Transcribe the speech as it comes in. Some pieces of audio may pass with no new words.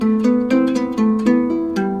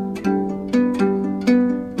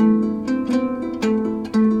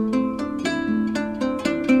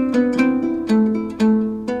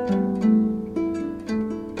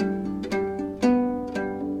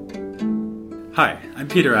Hi, I'm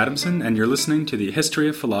Peter Adamson, and you're listening to the History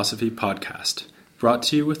of Philosophy podcast, brought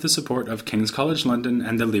to you with the support of King's College London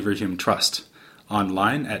and the Leverhulme Trust,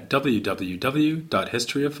 online at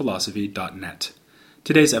www.historyofphilosophy.net.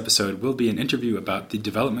 Today's episode will be an interview about the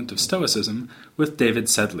development of Stoicism with David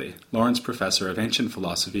Sedley, Lawrence Professor of Ancient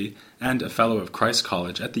Philosophy and a Fellow of Christ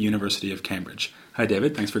College at the University of Cambridge. Hi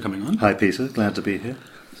David, thanks for coming on. Hi Peter, glad to be here.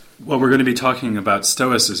 Well, we're going to be talking about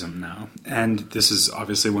Stoicism now, and this is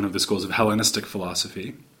obviously one of the schools of Hellenistic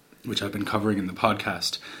philosophy, which I've been covering in the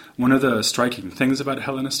podcast. One of the striking things about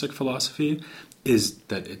Hellenistic philosophy is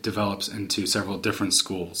that it develops into several different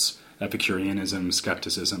schools: Epicureanism,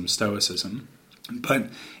 skepticism, Stoicism.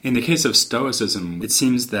 But in the case of Stoicism, it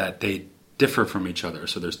seems that they differ from each other,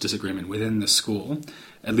 so there's disagreement within the school,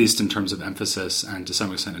 at least in terms of emphasis and to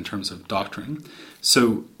some extent in terms of doctrine.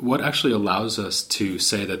 So what actually allows us to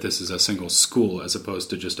say that this is a single school as opposed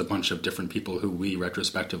to just a bunch of different people who we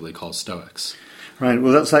retrospectively call Stoics? Right,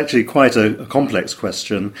 well that's actually quite a complex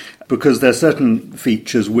question, because there are certain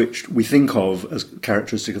features which we think of as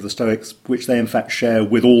characteristic of the Stoics, which they in fact share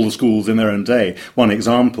with all the schools in their own day. One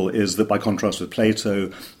example is that by contrast with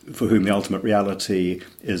Plato, for whom the ultimate reality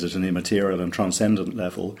is at an immaterial and transcendent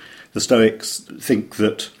level, the Stoics think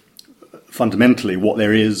that fundamentally what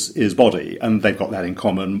there is body, and they've got that in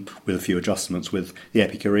common with a few adjustments with the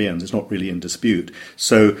Epicureans. It's not really in dispute.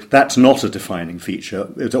 So that's not a defining feature,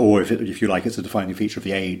 or if you like, it's a defining feature of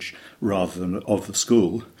the age rather than of the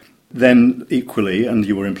school. Then equally, and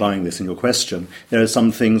you were implying this in your question, there are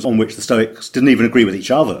some things on which the Stoics didn't even agree with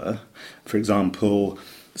each other. For example,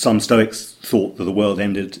 some Stoics thought that the world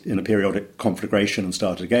ended in a periodic conflagration and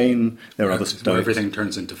started again. There are other Stoics where everything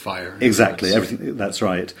turns into fire. Exactly, everything. That's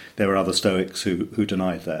right. There were other Stoics who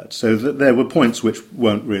denied that. So there were points which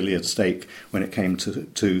weren't really at stake when it came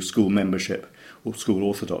to school membership or school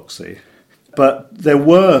orthodoxy. But there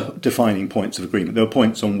were defining points of agreement. There were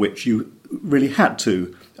points on which you really had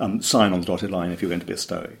to sign on the dotted line if you were going to be a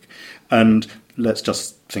Stoic. And let's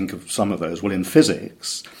just think of some of those. Well, in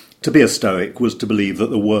physics, to be a Stoic was to believe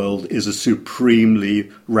that the world is a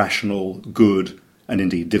supremely rational, good, and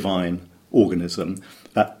indeed divine organism.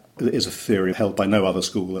 That is a theory held by no other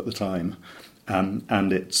school at the time,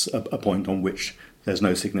 and it's a point on which there's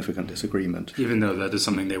no significant disagreement. Even though that is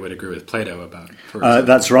something they would agree with Plato about.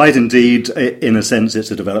 That's right, indeed. In a sense,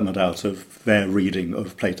 it's a development out of their reading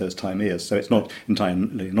of Plato's Timaeus, so it's not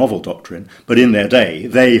entirely novel doctrine. But in their day,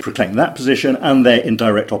 they proclaim that position, and they're in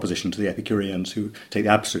direct opposition to the Epicureans, who take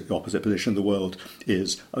the absolutely opposite position. The world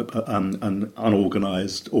is an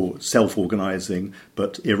unorganized or self-organizing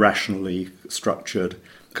but irrationally structured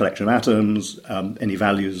collection of atoms. Any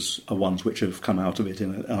values are ones which have come out of it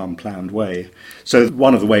in an unplanned way. So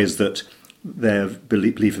one of the ways that their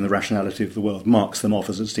belief in the rationality of the world marks them off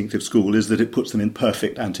as a distinctive school is that it puts them in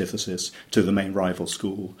perfect antithesis to the main rival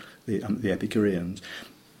school, the Epicureans.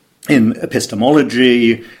 In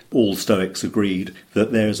epistemology, all Stoics agreed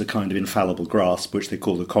that there is a kind of infallible grasp, which they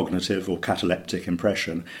call the cognitive or cataleptic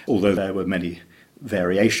impression, although there were many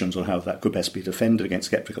variations on how that could best be defended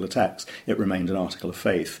against sceptical attacks. It remained an article of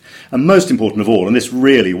faith. And most important of all, and this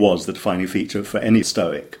really was the defining feature for any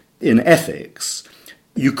Stoic, in ethics,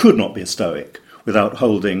 you could not be a Stoic without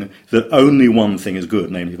holding that only one thing is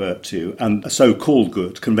good, namely virtue, and so-called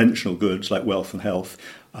good, conventional goods like wealth and health,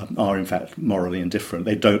 are in fact morally indifferent.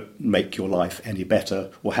 They don't make your life any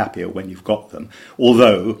better or happier when you've got them,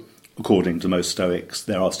 although according to most Stoics,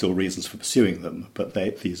 there are still reasons for pursuing them, but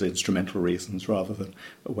these are instrumental reasons rather than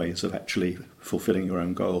ways of actually fulfilling your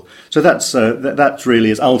own goal. So that really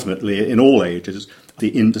is ultimately, in all ages,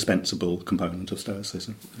 the indispensable component of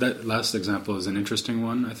Stoicism. That last example is an interesting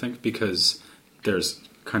one, I think, because there's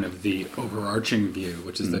kind of the overarching view,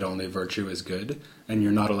 which is that only virtue is good, and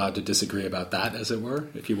you're not allowed to disagree about that, as it were,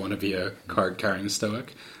 if you want to be a card-carrying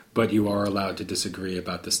Stoic. But you are allowed to disagree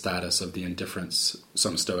about the status of the indifference.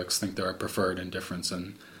 Some Stoics think there are preferred indifference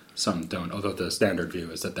and some don't, although the standard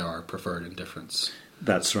view is that there are preferred indifference.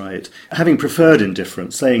 That's right. Having preferred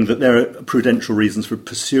indifference, saying that there are prudential reasons for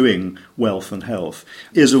pursuing wealth and health,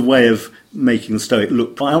 is a way of making the Stoic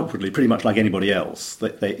look outwardly pretty much like anybody else.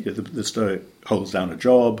 The Stoic holds down a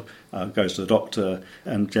job, goes to the doctor,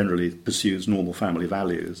 and generally pursues normal family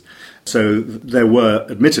values. So there were,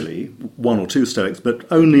 admittedly, one or two Stoics, but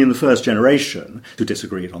only in the first generation who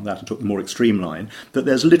disagreed on that and took the more extreme line, that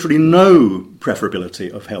there's literally no preferability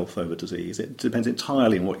of health over disease. It depends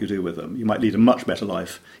entirely on what you do with them. You might lead a much better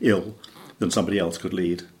life ill than somebody else could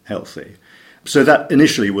lead healthy. So that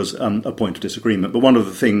initially was a point of disagreement, but one of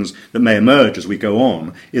the things that may emerge as we go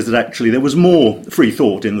on is that actually there was more free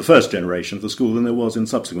thought in the first generation of the school than there was in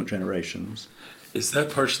subsequent generations. Is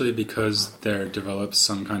that partially because there develops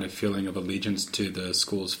some kind of feeling of allegiance to the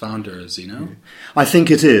school's founder, Zeno? I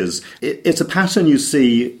think it is. It's a pattern you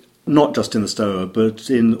see not just in the Stoa, but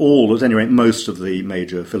in all, at any rate, most of the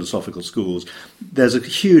major philosophical schools. There's a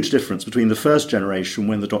huge difference between the first generation,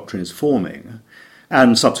 when the doctrine is forming,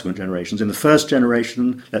 and subsequent generations. In the first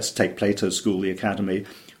generation, let's take Plato's school, the Academy,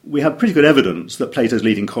 we have pretty good evidence that Plato's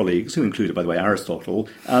leading colleagues, who included, by the way, Aristotle,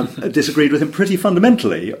 disagreed with him pretty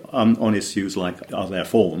fundamentally on issues like are there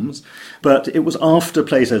forms. But it was after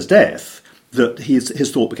Plato's death that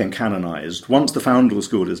his thought became canonized. Once the founder of the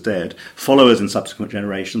school is dead, followers in subsequent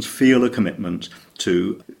generations feel a commitment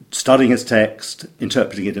to studying his text,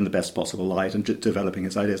 interpreting it in the best possible light, and developing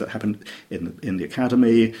his ideas. That happened in the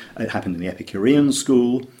Academy, it happened in the Epicurean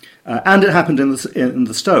school, and it happened in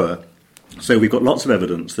the Stoa. So we've got lots of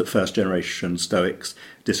evidence that first-generation Stoics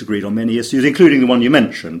disagreed on many issues, including the one you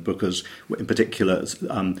mentioned, because in particular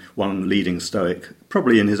one leading Stoic,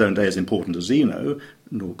 probably in his own day as important as Zeno,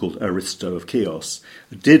 called Aristo of Chios,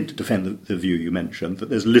 did defend the view you mentioned, that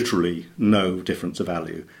there's literally no difference of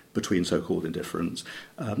value between so-called indifference.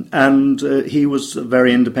 And he was a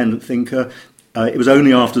very independent thinker. It was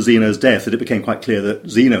only after Zeno's death that it became quite clear that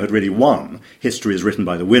Zeno had really won. History is written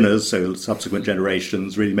by the winners, so subsequent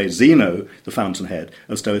generations really made Zeno the fountainhead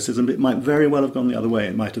of Stoicism. It might very well have gone the other way.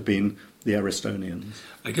 It might have been the Aristonians.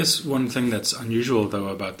 I guess one thing that's unusual, though,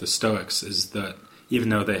 about the Stoics is that even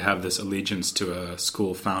though they have this allegiance to a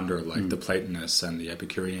school founder like the Platonists and the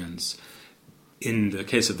Epicureans, in the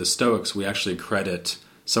case of the Stoics, we actually credit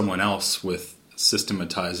someone else with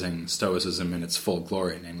systematizing Stoicism in its full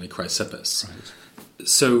glory, namely Chrysippus. Right.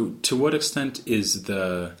 So to what extent is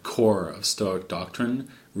the core of Stoic doctrine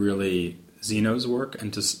really Zeno's work,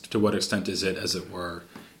 and to what extent is it, as it were,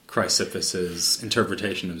 Chrysippus's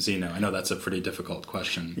interpretation of Zeno? I know that's a pretty difficult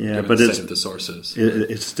question, given the state of the sources.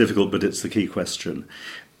 It's difficult, but it's the key question.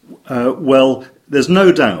 Well, there's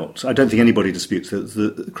no doubt, I don't think anybody disputes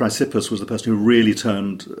that Chrysippus was the person who really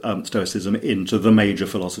turned Stoicism into the major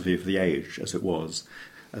philosophy of the age, as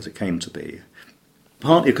it came to be.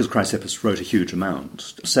 Partly because Chrysippus wrote a huge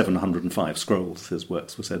amount, 705 scrolls his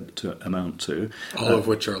works were said to amount to. All of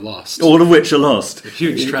which are lost. All of which are lost. A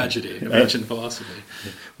huge tragedy of ancient philosophy.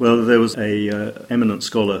 Well, there was a eminent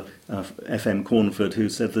scholar, F.M. Cornford, who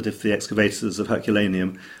said that if the excavators of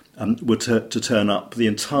Herculaneum were to turn up the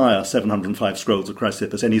entire 705 scrolls of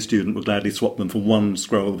Chrysippus, any student would gladly swap them for one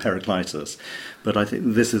scroll of Heraclitus. But I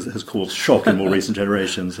think this has caused shock in more recent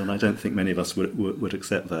generations, and I don't think many of us would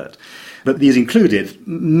accept that. But these included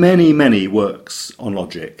many, many works on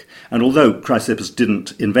logic. And although Chrysippus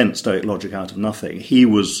didn't invent Stoic logic out of nothing, he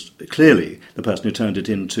was clearly the person who turned it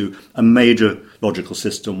into a major logical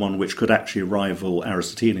system, one which could actually rival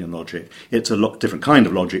Aristotelian logic. It's a different kind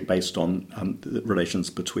of logic based on the relations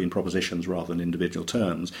between propositions rather than individual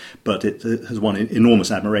terms, but it has won enormous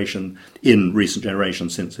admiration in recent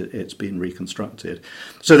generations since it's been reconstructed.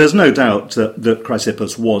 So there's no doubt that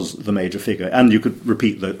Chrysippus was the major figure, and you could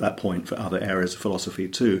repeat that point for other areas of philosophy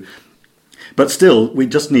too. But still, we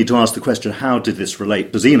just need to ask the question, how did this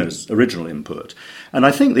relate to Zeno's original input? And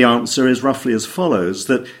I think the answer is roughly as follows,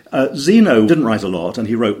 that Zeno didn't write a lot, and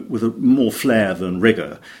he wrote with more flair than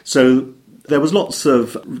rigour. So there was lots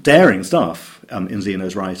of daring stuff in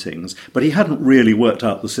Zeno's writings, but he hadn't really worked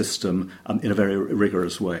out the system in a very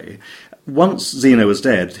rigorous way. Once Zeno was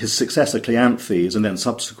dead, his successor Cleanthes, and then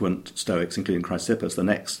subsequent Stoics, including Chrysippus, the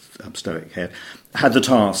next Stoic head, had the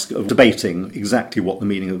task of debating exactly what the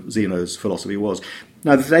meaning of Zeno's philosophy was.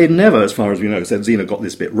 Now, they never, as far as we know, said Zeno got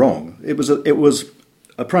this bit wrong. It was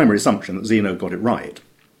a primary assumption that Zeno got it right.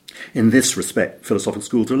 In this respect, philosophical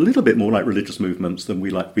schools are a little bit more like religious movements than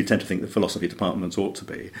we tend to think that philosophy departments ought to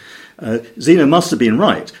be. Zeno must have been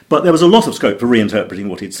right, but there was a lot of scope for reinterpreting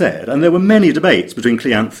what he'd said, and there were many debates between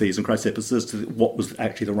Cleanthes and Chrysippus as to what was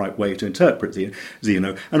actually the right way to interpret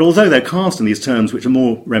Zeno. And although they're cast in these terms which are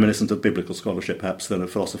more reminiscent of biblical scholarship perhaps than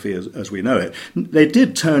of philosophy as we know it, they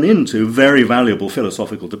did turn into very valuable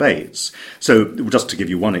philosophical debates. So just to give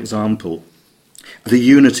you one example, the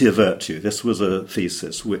unity of virtue. This was a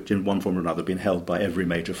thesis which, in one form or another, had been held by every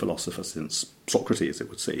major philosopher since Socrates, it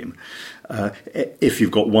would seem. If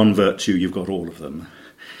you've got one virtue, you've got all of them.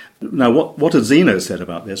 Now, what had Zeno said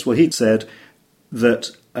about this? Well, he'd said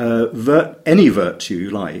that any virtue you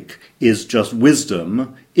like is just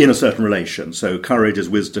wisdom in a certain relation. So courage is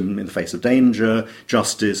wisdom in the face of danger,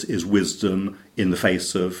 justice is wisdom in the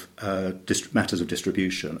face of matters of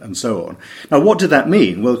distribution, and so on. Now, what did that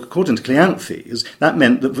mean? Well, according to Cleanthes, that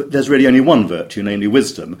meant that there's really only one virtue, namely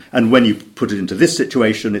wisdom, and when you put it into this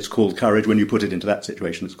situation, it's called courage. When you put it into that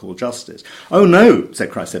situation, it's called justice. Oh no,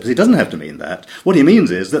 said Chrysippus, it doesn't have to mean that. What he means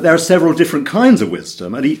is that there are several different kinds of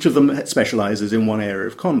wisdom, and each of them specialises in one area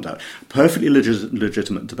of conduct. Perfectly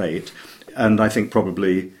legitimate debate. And I think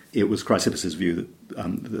probably it was Chrysippus' view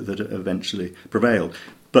that eventually prevailed.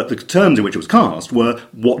 But the terms in which it was cast were,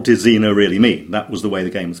 what did Zeno really mean? That was the way the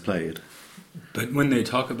game was played. But when they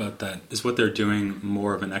talk about that, is what they're doing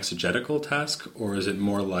more of an exegetical task, or is it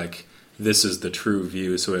more like, this is the true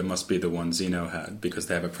view, so it must be the one Zeno had, because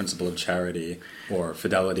they have a principle of charity or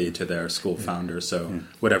fidelity to their school founder, so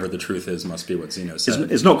whatever the truth is must be what Zeno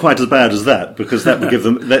said. It's not quite as bad as that, because that would give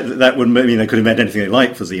them that would mean they could invent anything they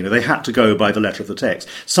liked for Zeno. They had to go by the letter of the text.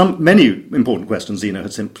 Many important questions Zeno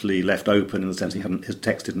had simply left open in the sense his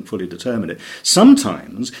text didn't fully determine it.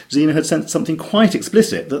 Sometimes Zeno had sent something quite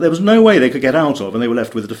explicit that there was no way they could get out of, and they were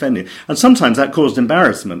left with defending. And sometimes that caused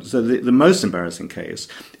embarrassment. So the most embarrassing case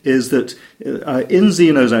is that in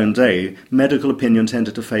Zeno's own day, medical opinion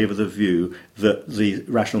tended to favour the view that the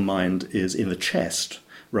rational mind is in the chest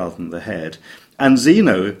rather than the head. And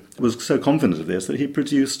Zeno was so confident of this that he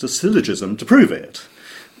produced a syllogism to prove it.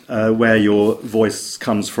 Where your voice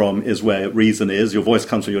comes from is where reason is. Your voice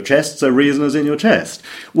comes from your chest, so reason is in your chest.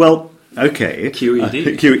 Well, okay.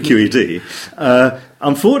 QED. QED.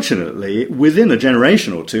 Unfortunately, within a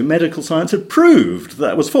generation or two, medical science had proved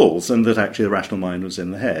that was false and that actually the rational mind was in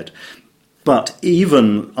the head. But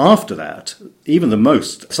even after that, even the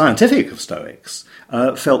most scientific of Stoics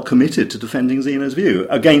felt committed to defending Zeno's view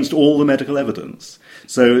against all the medical evidence.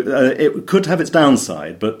 So it could have its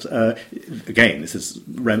downside, but again, this is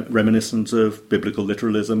reminiscent of biblical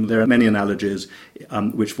literalism. There are many analogies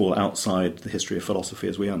which fall outside the history of philosophy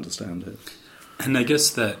as we understand it. And I guess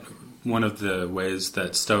that one of the ways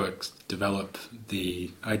that Stoics develop the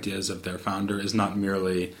ideas of their founder is not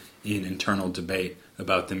merely in internal debate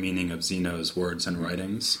about the meaning of Zeno's words and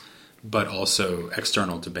writings, but also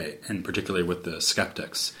external debate, and particularly with the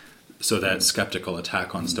skeptics. So that skeptical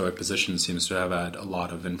attack on Stoic positions seems to have had a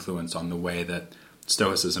lot of influence on the way that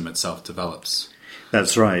Stoicism itself develops.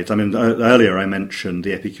 That's right. I mean, earlier I mentioned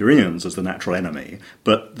the Epicureans as the natural enemy,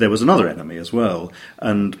 but there was another enemy as well.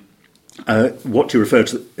 And what you refer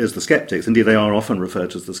to as the skeptics, indeed they are often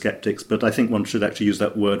referred to as the skeptics, but I think one should actually use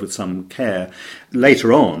that word with some care.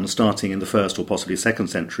 Later on, starting in the 1st or possibly 2nd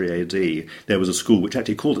century AD, there was a school which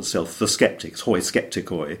actually called itself the Skeptics, hoi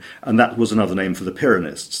skeptikoi, and that was another name for the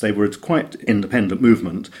Pyrrhonists. They were a quite independent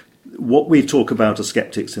movement. What we talk about as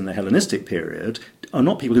skeptics in the Hellenistic period are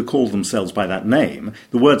not people who call themselves by that name.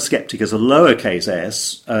 The word skeptic is a lowercase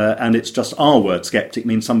s, and it's just our word skeptic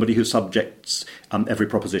means somebody who subjects every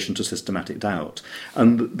proposition to systematic doubt.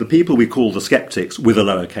 And the people we call the skeptics with a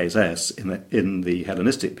lowercase s in the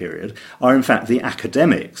Hellenistic period are in fact the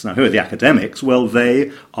academics. Now, who are the academics? Well,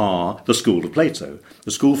 they are the school of Plato.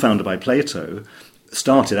 The school founded by Plato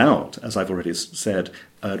started out, as I've already said,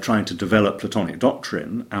 trying to develop Platonic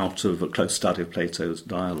doctrine out of a close study of Plato's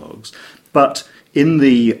dialogues. But in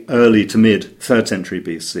the early to mid 3rd century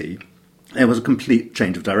BC, there was a complete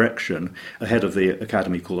change of direction. A head of the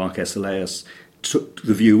academy called Arcesilaus took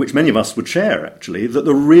the view, which many of us would share actually, that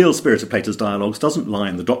the real spirit of Plato's dialogues doesn't lie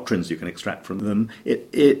in the doctrines you can extract from them.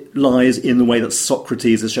 It lies in the way that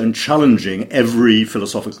Socrates is shown challenging every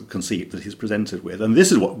philosophical conceit that he's presented with. And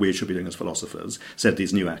this is what we should be doing as philosophers, said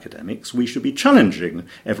these new academics. We should be challenging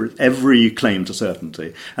every claim to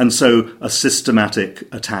certainty. And so a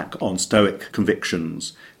systematic attack on Stoic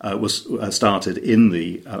convictions was started in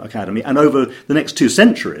the academy. And over the next 2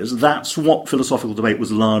 centuries, that's what philosophical debate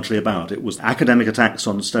was largely about. It was academic attacks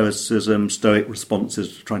on Stoicism, Stoic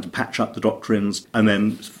responses to trying to patch up the doctrines, and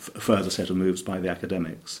then a further set of moves by the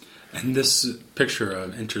academics. And this picture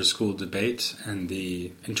of inter-school debate and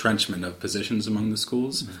the entrenchment of positions among the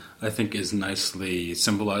schools, I think is nicely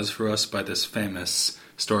symbolized for us by this famous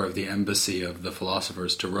story of the embassy of the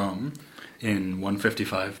philosophers to Rome in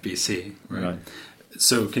 155 BC, right?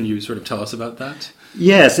 So can you sort of tell us about that?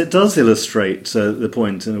 Yes, it does illustrate the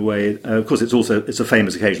point in a way. Of course, it's a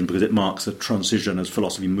famous occasion because it marks a transition as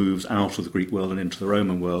philosophy moves out of the Greek world and into the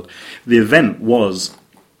Roman world. The event was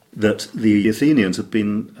that the Athenians had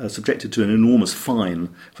been subjected to an enormous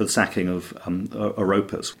fine for the sacking of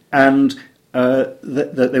Oropus. And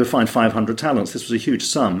they were fined 500 talents. This was a huge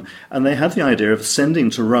sum. And they had the idea of sending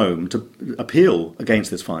to Rome to appeal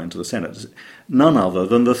against this fine to the Senate. none other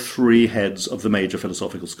than the three heads of the major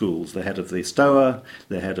philosophical schools, the head of the Stoa,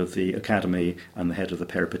 the head of the Academy, and the head of the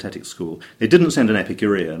Peripatetic school. They didn't send an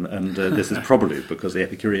Epicurean, and this is probably because the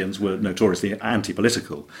Epicureans were notoriously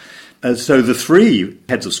anti-political. So the three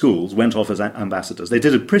heads of schools went off as ambassadors. They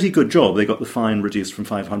did a pretty good job. They got the fine reduced from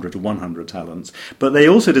 500 to 100 talents. But they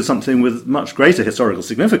also did something with much greater historical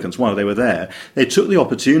significance while they were there. They took the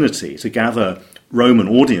opportunity to gather Roman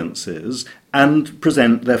audiences and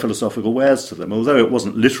present their philosophical wares to them. Although it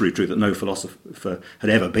wasn't literally true that no philosopher had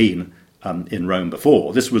ever been in Rome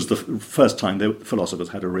before, this was the first time the philosophers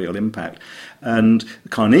had a real impact. And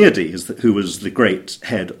Carneades, who was the great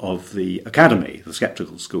head of the Academy, the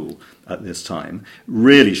skeptical school at this time,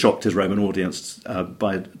 really shocked his Roman audience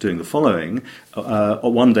by doing the following.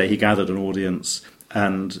 One day he gathered an audience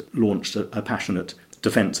and launched a passionate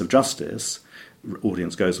defence of justice.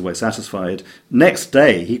 Audience goes away satisfied. Next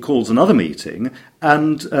day he calls another meeting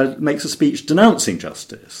and makes a speech denouncing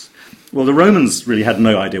justice. Well, the Romans really had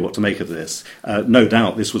no idea what to make of this. No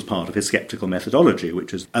doubt this was part of his sceptical methodology,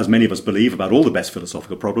 which is, as many of us believe about all the best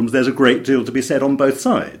philosophical problems, there's a great deal to be said on both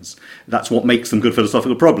sides. That's what makes them good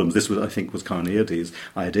philosophical problems. This, I think, was Carneades'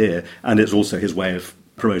 idea, and it's also his way of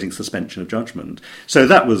promoting suspension of judgment. So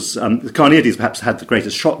that was, Carneades perhaps had the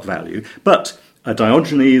greatest shock value, but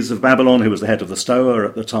Diogenes of Babylon, who was the head of the Stoa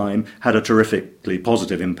at the time, had a terrifically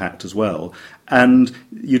positive impact as well. And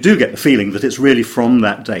you do get the feeling that it's really from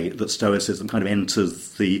that date that Stoicism kind of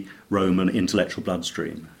enters the Roman intellectual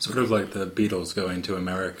bloodstream. Sort of like the Beatles going to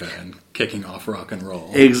America and kicking off rock and roll.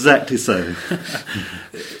 Exactly so.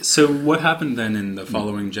 So what happened then in the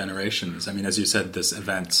following generations? I mean, as you said, this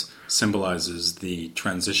event symbolizes the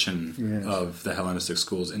transition of the Hellenistic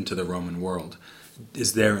schools into the Roman world.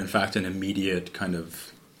 Is there, in fact, an immediate kind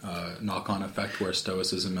of knock-on effect where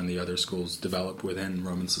Stoicism and the other schools develop within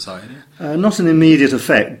Roman society? Not an immediate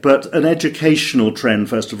effect, but an educational trend,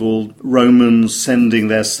 first of all. Romans sending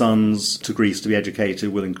their sons to Greece to be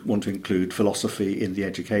educated will want to include philosophy in the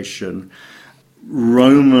education.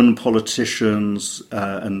 Roman politicians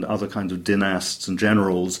and other kinds of dynasts and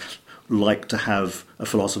generals like to have a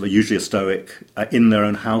philosopher, usually a Stoic, in their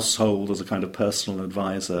own household as a kind of personal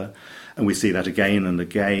advisor. And we see that again and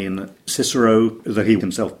again. Cicero, though he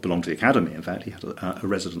himself belonged to the Academy, in fact, he had a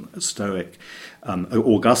resident Stoic.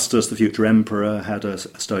 Augustus, the future emperor, had a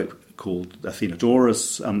Stoic called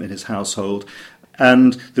Athenodorus in his household.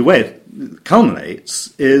 And the way it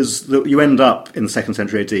culminates is that you end up in the 2nd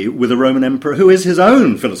century AD with a Roman emperor who is his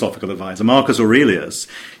own philosophical advisor. Marcus Aurelius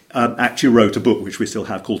actually wrote a book, which we still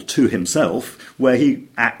have, called To Himself, where he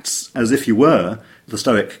acts as if he were the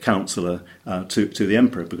Stoic counsellor to the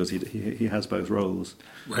emperor, because he has both roles.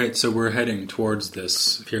 Right, so we're heading towards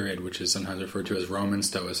this period, which is sometimes referred to as Roman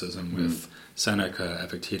Stoicism, with Seneca,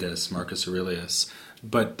 Epictetus, Marcus Aurelius.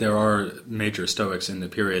 But there are major Stoics in the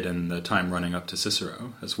period and the time running up to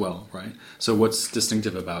Cicero as well, right? So what's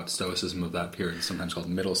distinctive about Stoicism of that period, sometimes called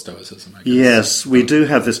Middle Stoicism, I guess? Yes, we do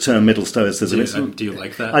have this term Middle Stoicism. Do you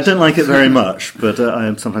like that? I don't like it very much, but I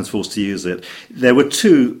am sometimes forced to use it. There were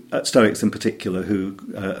two Stoics in particular who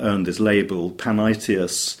earned this label.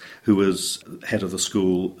 Panaetius, who was head of the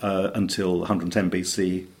school until 110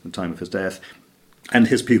 BC, the time of his death, and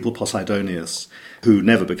his pupil Posidonius, who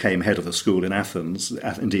never became head of the school in Athens.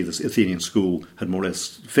 Indeed, the Athenian school had more or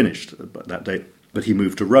less finished at that date. But he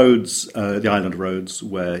moved to Rhodes, the island of Rhodes,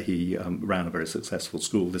 where he ran a very successful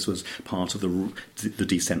school. This was part of the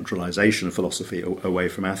decentralization of philosophy away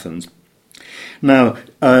from Athens. Now,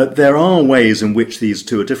 there are ways in which these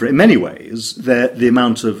two are different. In many ways, the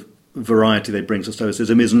amount of variety they bring to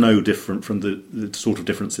Stoicism is no different from the sort of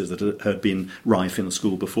differences that had been rife in the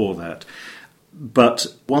school before that. But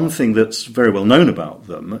one thing that's very well known about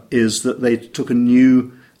them is that they took a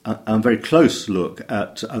new and very close look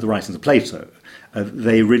at the writings of Plato.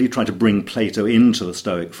 They really tried to bring Plato into the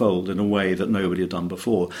Stoic fold in a way that nobody had done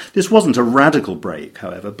before. This wasn't a radical break,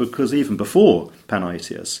 however, because even before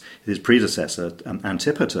Panaetius, his predecessor,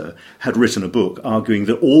 Antipater, had written a book arguing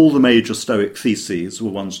that all the major Stoic theses were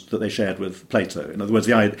ones that they shared with Plato. In other words,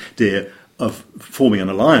 the idea of forming an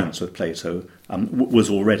alliance with Plato was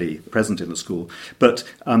already present in the school. But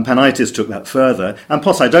Panaetius took that further, and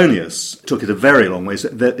Posidonius took it a very long way.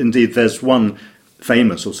 Indeed, there's one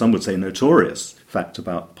famous, or some would say notorious, fact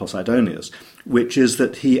about Posidonius, which is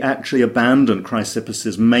that he actually abandoned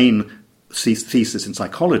Chrysippus' main thesis in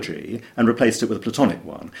psychology and replaced it with a Platonic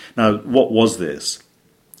one. Now, what was this?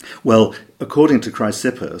 Well, according to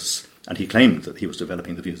Chrysippus, and he claimed that he was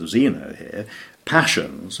developing the views of Zeno here,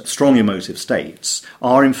 passions, strong emotive states,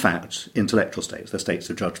 are in fact intellectual states. They're states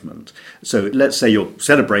of judgment. So let's say you're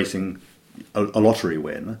celebrating a lottery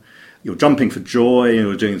win. you're jumping for joy,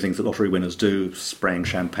 you're doing things that lottery winners do, spraying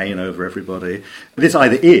champagne over everybody. This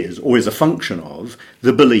either is or is a function of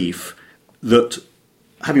the belief that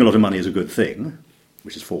having a lot of money is a good thing,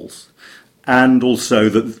 which is false, and also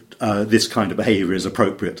that this kind of behaviour is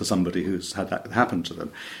appropriate to somebody who's had that happen to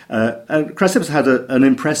them. And Chrysippus had an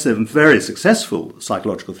impressive and very successful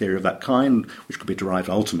psychological theory of that kind, which could be derived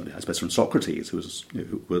ultimately, I suppose, from Socrates, who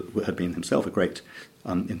had been himself a great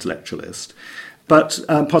intellectualist. But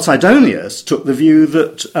Posidonius took the view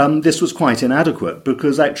that this was quite inadequate,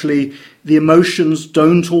 because actually the emotions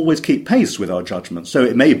don't always keep pace with our judgments. So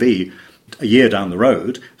it may be a year down the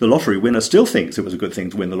road, the lottery winner still thinks it was a good thing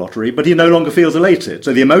to win the lottery, but he no longer feels elated.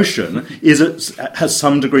 So the emotion has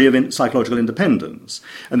some degree of psychological independence.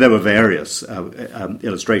 And there were various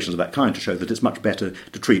illustrations of that kind to show that it's much better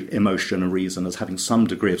to treat emotion and reason as having some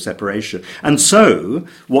degree of separation. And so,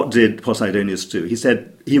 what did Posidonius do?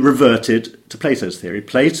 He reverted to Plato's theory.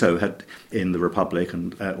 Plato had, in the Republic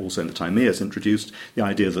and also in the Timaeus, introduced the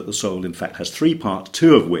idea that the soul, in fact, has three parts,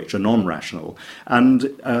 two of which are non-rational. And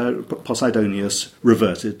Posidonius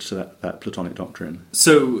reverted to that Platonic doctrine.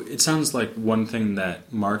 So it sounds like one thing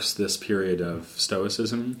that marks this period of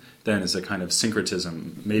Stoicism then is a kind of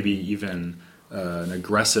syncretism, maybe even an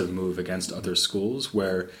aggressive move against other schools,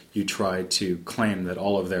 where you try to claim that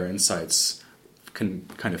all of their insights can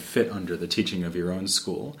kind of fit under the teaching of your own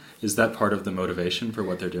school. Is that part of the motivation for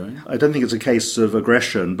what they're doing? I don't think it's a case of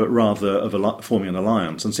aggression, but rather of forming an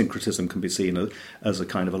alliance, and syncretism can be seen as a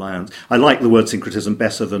kind of alliance. I like the word syncretism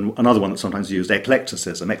better than another one that's sometimes used,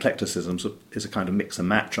 eclecticism. Eclecticism is a kind of mix and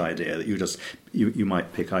match idea, that you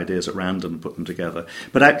might pick ideas at random and put them together.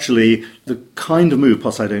 But actually, the kind of move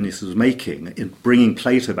Posidonius was making in bringing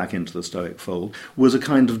Plato back into the Stoic fold was a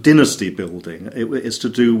kind of dynasty building. It's to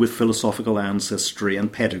do with philosophical ancestry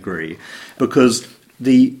and pedigree, because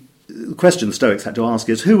the question the Stoics had to ask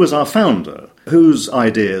is, who was our founder? Whose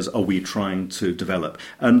ideas are we trying to develop?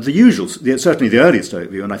 And certainly the early Stoic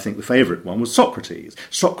view, and I think the favourite one, was Socrates.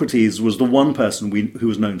 Socrates was the one person who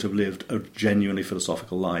was known to have lived a genuinely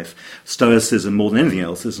philosophical life. Stoicism, more than anything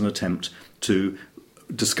else, is an attempt to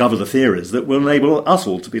discover the theories that will enable us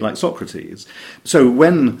all to be like Socrates. So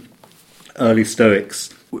when early Stoics,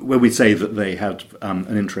 when we say that they had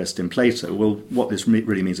an interest in Plato, well, what this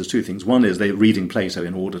really means is two things. One is they're reading Plato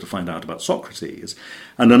in order to find out about Socrates,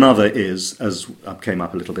 and another is, as came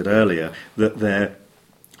up a little bit earlier, that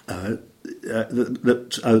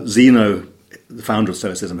Zeno, the founder of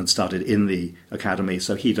Stoicism, had studied in the academy,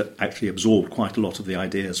 so he'd actually absorbed quite a lot of the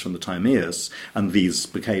ideas from the Timaeus, and these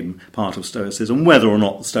became part of Stoicism, whether or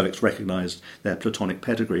not the Stoics recognised their Platonic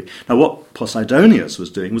pedigree. Now, what Posidonius was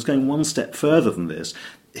doing was going one step further than this.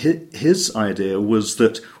 His idea was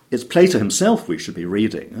that it's Plato himself we should be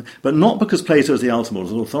reading, but not because Plato is the ultimate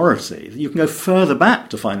authority. You can go further back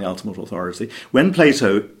to find the ultimate authority. When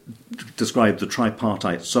Plato described the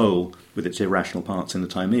tripartite soul with its irrational parts in the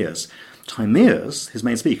Timaeus, his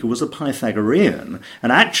main speaker, was a Pythagorean,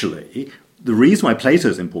 and actually the reason why Plato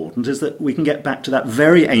is important is that we can get back to that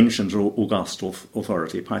very ancient or august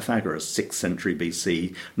authority, Pythagoras, 6th century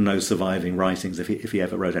BC, no surviving writings if he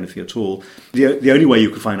ever wrote anything at all. The only way you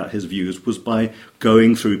could find out his views was by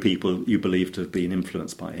going through people you believed to have been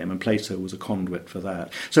influenced by him, and Plato was a conduit for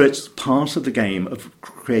that. So it's part of the game of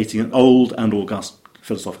creating an old and august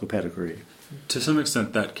philosophical pedigree. To some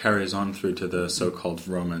extent, that carries on through to the so-called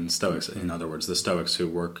Roman Stoics. In other words, the Stoics who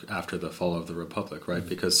work after the fall of the Republic, right?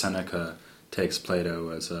 Because Seneca takes Plato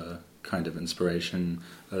as a kind of inspiration.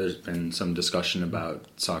 There's been some discussion about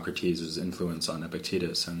Socrates' influence on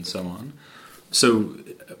Epictetus and so on. So,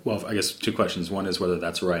 well, I guess two questions. One is whether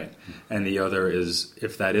that's right. And the other is,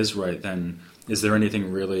 if that is right, then is there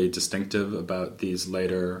anything really distinctive about these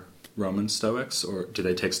later Roman Stoics, or do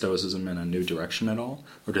they take Stoicism in a new direction at all?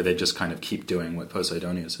 Or do they just kind of keep doing what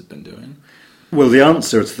Posidonius had been doing? Well, the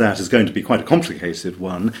answer to that is going to be quite a complicated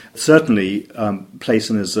one. Certainly,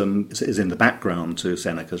 Platonism is in the background to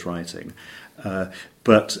Seneca's writing.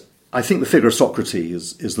 But I think the figure of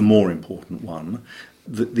Socrates is the more important one.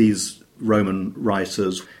 These Roman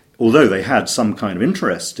writers, although they had some kind of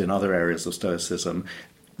interest in other areas of Stoicism,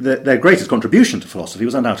 their greatest contribution to philosophy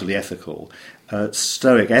was undoubtedly ethical.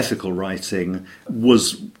 Stoic ethical writing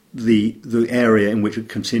was the area in which it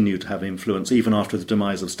continued to have influence even after the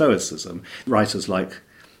demise of Stoicism. Writers like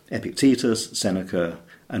Epictetus, Seneca,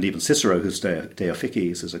 and even Cicero, whose De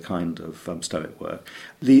Officiis is a kind of Stoic work,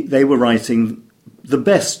 they were writing the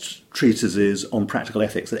best treatises on practical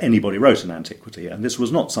ethics that anybody wrote in antiquity, and this was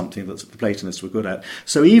not something that the Platonists were good at.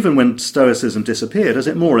 So even when Stoicism disappeared, as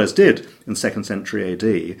it more or less did in 2nd century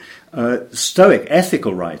AD, Stoic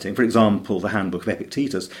ethical writing, for example, the Handbook of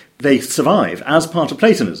Epictetus, they survived as part of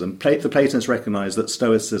Platonism. The Platonists recognised that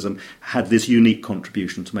Stoicism had this unique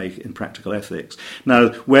contribution to make in practical ethics. Now,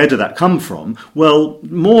 where did that come from? Well,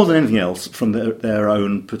 more than anything else, from their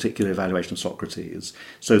own particular evaluation of Socrates.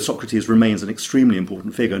 So Socrates remains an extremely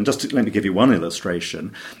important figure. And just let me give you one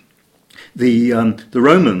illustration. The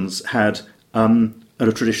Romans had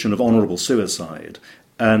a tradition of honourable suicide,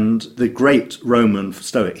 and the great Roman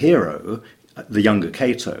Stoic hero, the younger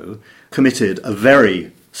Cato, committed a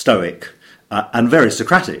very Stoic and very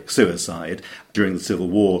Socratic suicide during the Civil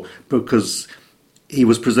War because he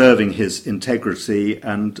was preserving his integrity,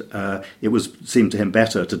 and it seemed to him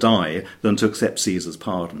better to die than to accept Caesar's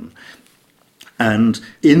pardon. And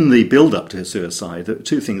in the build-up to his suicide, there were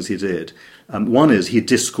two things he did. One is he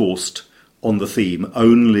discoursed on the theme,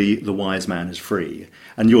 only the wise man is free.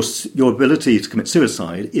 And your ability to commit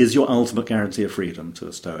suicide is your ultimate guarantee of freedom to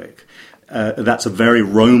a Stoic. That's a very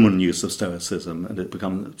Roman use of Stoicism, and it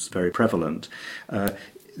becomes very prevalent.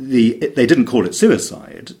 They didn't call it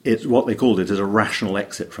suicide. What they called it is a rational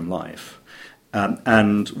exit from life.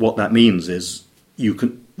 And what that means is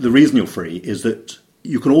the reason you're free is that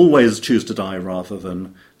you can always choose to die rather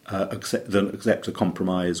than accept a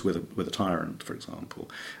compromise with a tyrant, for example,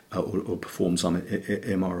 or perform some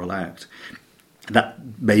immoral act. That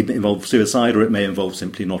may involve suicide, or it may involve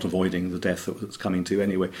simply not avoiding the death that's coming to you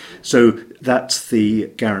anyway. So that's the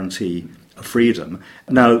guarantee of freedom.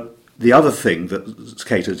 Now, the other thing that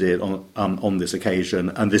Cato did on this occasion,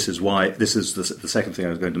 and this is the second thing I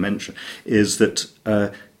was going to mention, is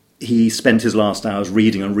that he spent his last hours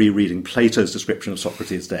reading and rereading Plato's description of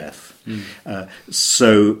Socrates' death.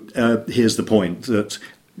 So here's the point, that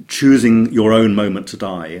choosing your own moment to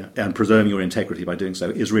die and preserving your integrity by doing so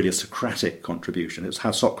is really a Socratic contribution. It's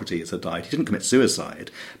how Socrates had died. He didn't commit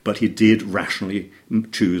suicide, but he did rationally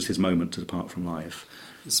choose his moment to depart from life.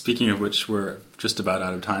 Speaking of which, we're just about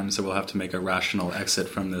out of time, so we'll have to make a rational exit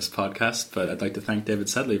from this podcast. But I'd like to thank David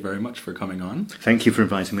Sedley very much for coming on. Thank you for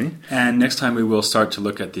inviting me. And next time we will start to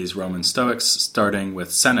look at these Roman Stoics, starting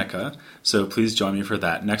with Seneca. So please join me for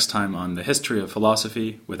that next time on The History of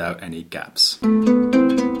Philosophy Without Any Gaps.